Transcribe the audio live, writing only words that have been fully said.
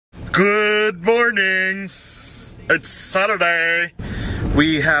Good morning. It's Saturday.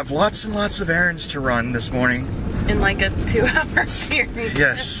 We have lots and lots of errands to run this morning. In like a 2-hour period.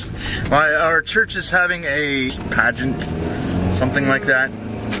 Yes. Our church is having a pageant, something like that.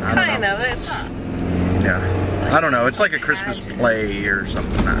 Kind of, it's not. Yeah. I don't know. It's like a Christmas play or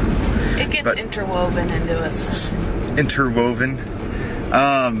something. It gets interwoven into us. Interwoven.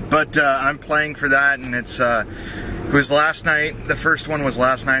 But I'm playing for that, and it was last night. The first one was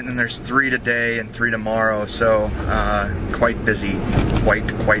last night, and then there's 3 today and 3 tomorrow, so quite busy.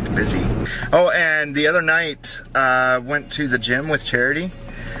 Quite busy. Oh, and the other night, went to the gym with Charity,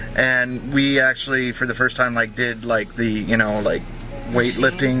 and we actually, for the first time, like, did, like, the, you know, like,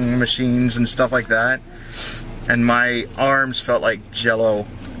 weightlifting machines and stuff like that, and my arms felt like jello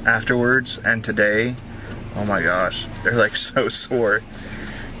afterwards, and today, oh my gosh, they're, like, so sore.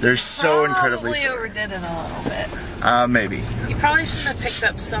 They're so incredibly sore. Probably overdid it a little bit. Maybe. You probably shouldn't have picked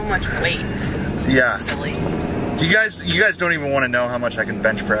up so much weight. Yeah. Silly. You guys don't even want to know how much I can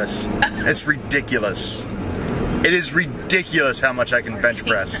bench press. It's ridiculous. It is ridiculous how much I can bench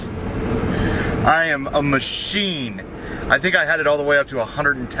press. I am a machine. I think I had it all the way up to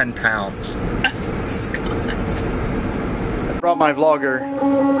 110 pounds. I brought my vlogger,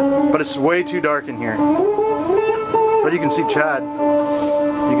 but it's way too dark in here. But you can see Chad.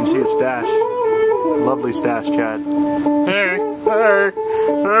 You can see his stash. Lovely stash, Chad. Hey.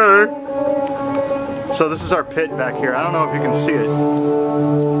 So this is our pit back here. I don't know if you can see it.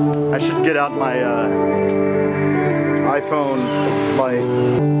 I should get out my iPhone light.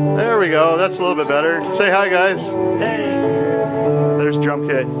 There we go. That's a little bit better. Say hi, guys. Hey. There's Drum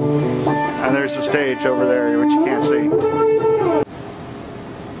Kit. And there's the stage over there, which you can't see.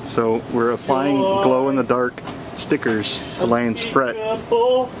 So we're applying glow-in-the-dark stickers to Lane's fret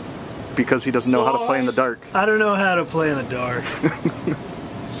because he doesn't know how to play in the dark. I don't know how to play in the dark.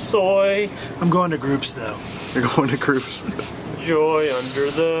 Soy. I'm going to groups though. You're going to groups. Joy under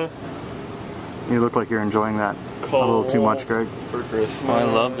the. You look like you're enjoying that a little too much, Greg. For Christmas. Oh, I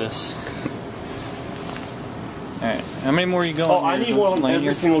love this. Alright, how many more are you going? Oh, I need one on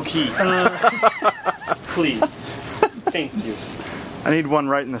every single key. Please. Thank you. I need one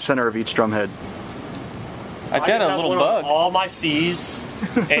right in the center of each drum head. I've got a little bug. All my C's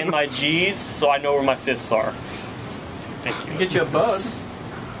and my G's, so I know where my fifths are. Thank you. Get you a bug.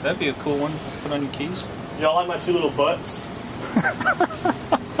 That'd be a cool one to put on your keys. Y'all like my 2 little butts?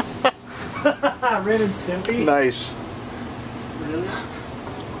 Ren and Stimpy? Nice. Really?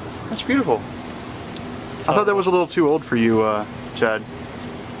 That's beautiful. I thought that was a little too old for you, Chad.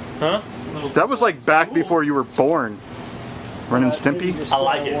 Huh? That was like back before you were born. Ren and Stimpy? I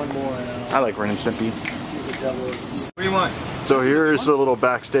like it. I like Ren and Stimpy. What do you want? So here's a little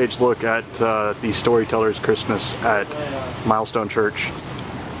backstage look at the Storytellers Christmas at Milestone Church.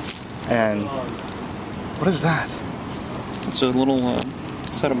 And what is that? It's a little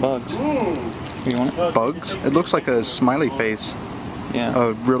set of bugs. You want it? Bugs? It looks like a smiley face. Yeah.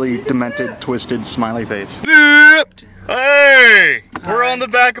 A really demented, twisted smiley face. Hey! We're on the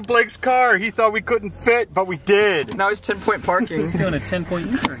back of Blake's car. He thought we couldn't fit, but we did. Now he's 10-point parking. He's doing a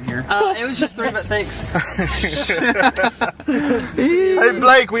 10-point U-turn here. It was just 3, but thanks. Hey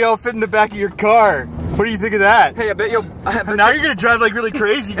Blake, we all fit in the back of your car. What do you think of that? Hey, I bet you'll... Now you're gonna drive like really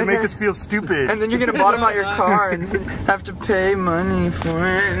crazy to make us feel stupid. And then you're gonna bottom out your car and have to pay money for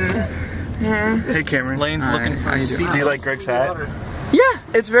it. Hey Cameron. Lane's looking for a seat. Do you like Greg's hat? Yeah,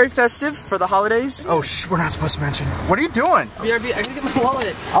 it's very festive for the holidays. Oh, we're not supposed to mention. What are you doing? BRB, I gotta get my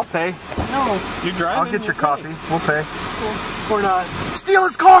wallet. I'll pay. No. You're driving? I'll get your coffee. We'll pay. Or not. Steal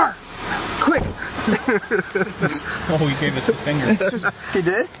his car! Quick. Oh, he gave us a finger. He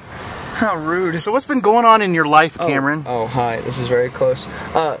did? How rude. So what's been going on in your life, Cameron? Oh, hi. This is very close.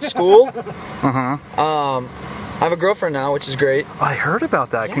 School. Uh-huh. I have a girlfriend now, which is great. I heard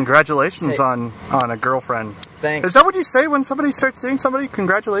about that. Yeah. Congratulations on a girlfriend. Thanks. Is that what you say when somebody starts dating somebody?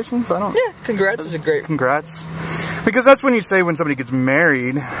 Congratulations? I don't... Yeah, congrats is a great... Congrats. Because that's when you say when somebody gets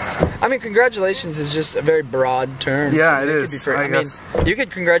married. I mean, congratulations is just a very broad term. Yeah, so it is. I mean, you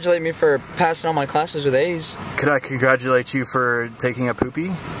could congratulate me for passing all my classes with A's. Could I congratulate you for taking a poopy?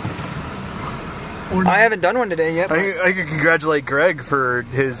 I haven't done one today yet. I could congratulate Greg for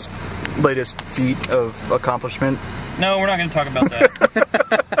his latest feat of accomplishment. No, we're not going to talk about that.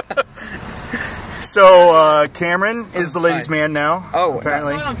 So, Cameron is the ladies' man now. Oh,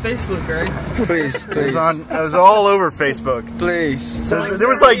 apparently. I saw it on Facebook, Greg. Please, please. It was all over Facebook. Please. There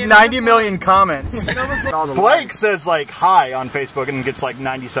was like 90 million comments. Blake says like hi on Facebook and gets like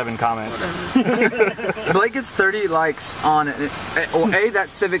 97 comments. Blake gets 30 likes on it. Well, A,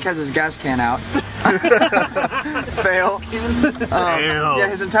 that Civic has his gas can out. Fail. Yeah,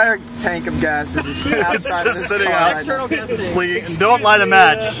 his entire tank of gas is just outside of his sitting car out. right now. Please, don't light a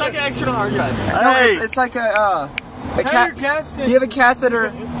match. It's like an external hard drive. No, it's like a you have a catheter.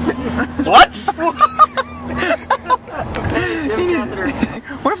 What?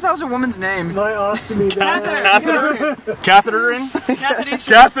 What if that was a woman's name? My ostomy bag. Catheter in?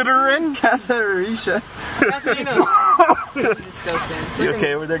 Catheter in? Catheterisha. You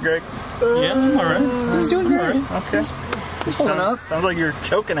okay with that, Greg? Yeah, I'm alright. He's doing great. Okay. He's holding up. Sounds like you're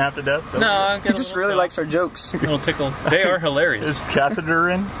choking half to death. No, I He just really likes our jokes. a little tickle. They are hilarious. Is catheter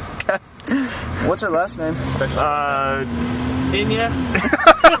in? What's her last name? Inya?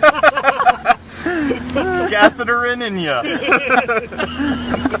 Catheter in ya.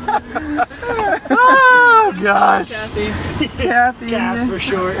 Oh gosh. Kathy. Kathy. Cat for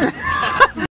short.